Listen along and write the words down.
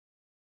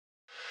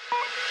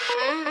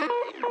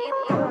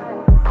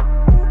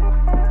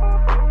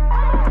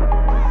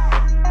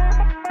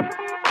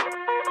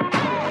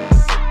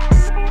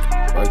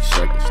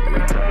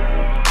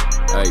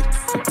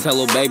tell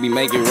little baby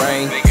make it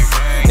rain.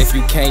 If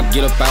you can't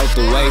get up out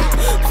the way,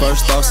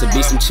 first off, so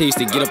be some cheese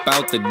to get up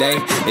out the day.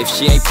 If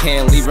she ain't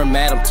paying, leave her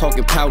mad, I'm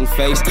talking pouting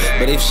face.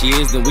 But if she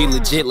is, then we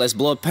legit, let's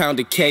blow a pound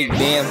of cake,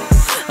 damn.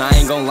 I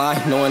ain't gon'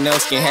 lie, no one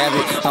else can have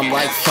it. I'm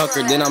like, fuck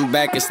her, then I'm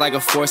back, it's like a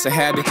force of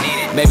habit.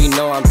 Baby,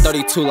 know I'm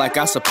 32 like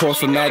I support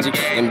for magic.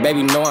 And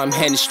baby, know I'm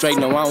heading straight,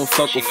 no I don't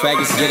fuck with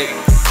faggots, get it?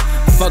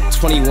 Fuck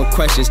 21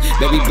 questions,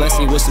 baby bless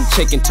me with some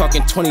chicken.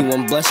 Talking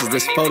 21 blessings,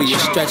 this 40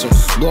 is stretching.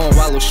 Blowing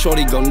while little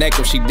shorty go neck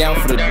him, she down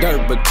for the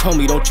dirt. But told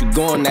me don't you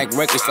go on that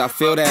reckless, I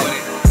feel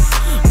that.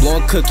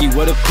 Blowing cookie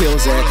where the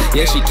pills at.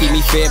 Yeah, she keep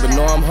me fed, but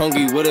know I'm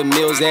hungry where the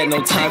meals at.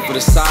 No time for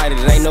the side,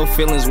 it ain't no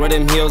feelings where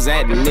them heels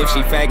at. And if she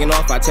fagging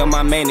off, I tell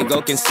my man to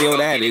go conceal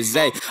that. It's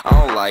Zaii. I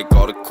don't like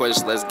all the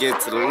questions, let's get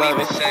to the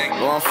loving.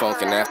 Know I'm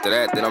funkin' after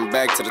that, then I'm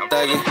back to the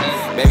thugging.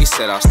 Baby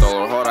said I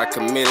stole her heart, I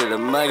committed a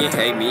mugging.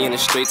 Hate me in the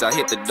streets, I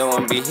hit the door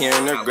and be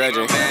hearing her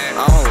grudging.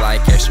 I don't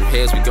like extra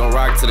heads, we gon'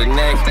 rock to the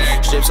neck.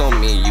 Strips on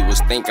me, you would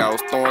think I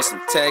was throwing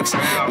some text.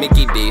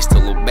 Mickey D's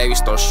till little baby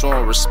start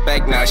showing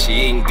respect. Now she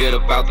eating good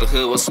about the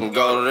hood with some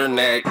gold on her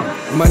neck.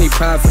 Money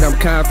profit, I'm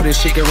confident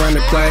she can run the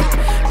play.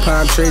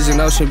 Palm trees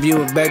and ocean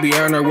view, if baby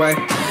earn her way.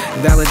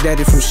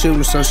 Validated from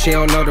shooting, so she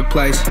don't know the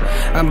place.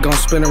 I'm gon'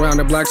 spin around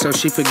the block so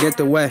she forget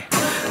the way.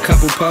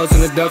 Couple poles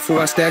in the duffel,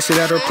 I stash it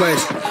at her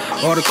place.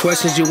 All the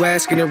questions you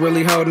asking, it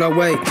really hold no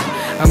weight.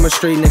 I'm a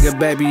street nigga,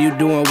 baby, you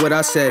doing what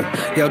I say.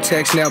 Yo,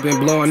 text now been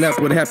blowing up,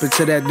 what happened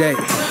to that day?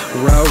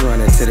 Road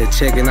running to the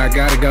chicken, I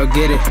gotta go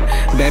get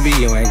it. Baby,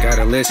 you ain't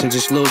gotta listen,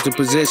 just lose the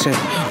position.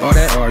 All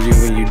that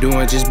arguing you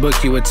doing, just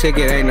book you a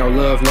ticket. Ain't no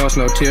love lost,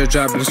 no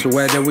teardrop, it's the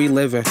way that we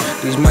living.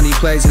 These money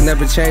plays, it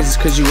never changes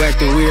cause you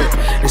acting weird.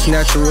 It's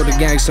natural to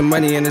gang some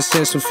money and a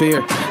sense of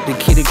fear. The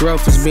key to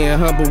growth is being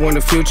humble when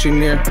the future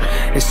near.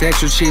 It's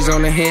extra cheese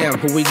on the ham,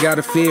 who we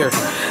gotta fear.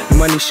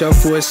 Money show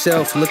for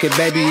itself, look at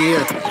baby here.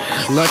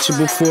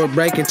 Lunchable for a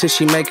break until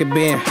she make a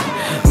bend.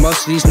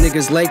 Most of these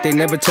niggas late, they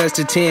never touch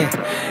the 10.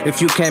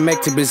 If you can't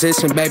make the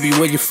position, baby,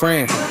 where your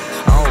friend?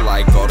 I don't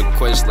like all the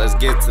questions, let's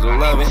get to the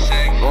loving.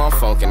 Know I'm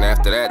funkin'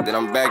 after that, then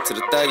I'm back to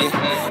the thugging.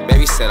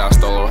 Baby said I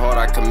stole her heart,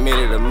 I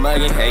committed a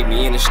mugging. Hate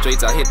me in the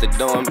streets, I hit the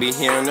door and be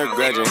hearing her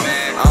grudging.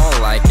 I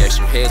don't like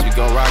extra heads, we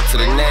gon' rock to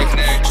the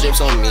neck.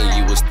 Strips on me,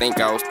 you would think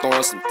I was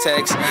throwing some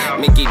text.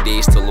 Mickey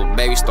D's till little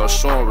baby start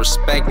showing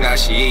respect. Now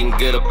she eating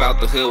good about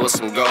the hood with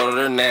some gold on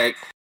her neck.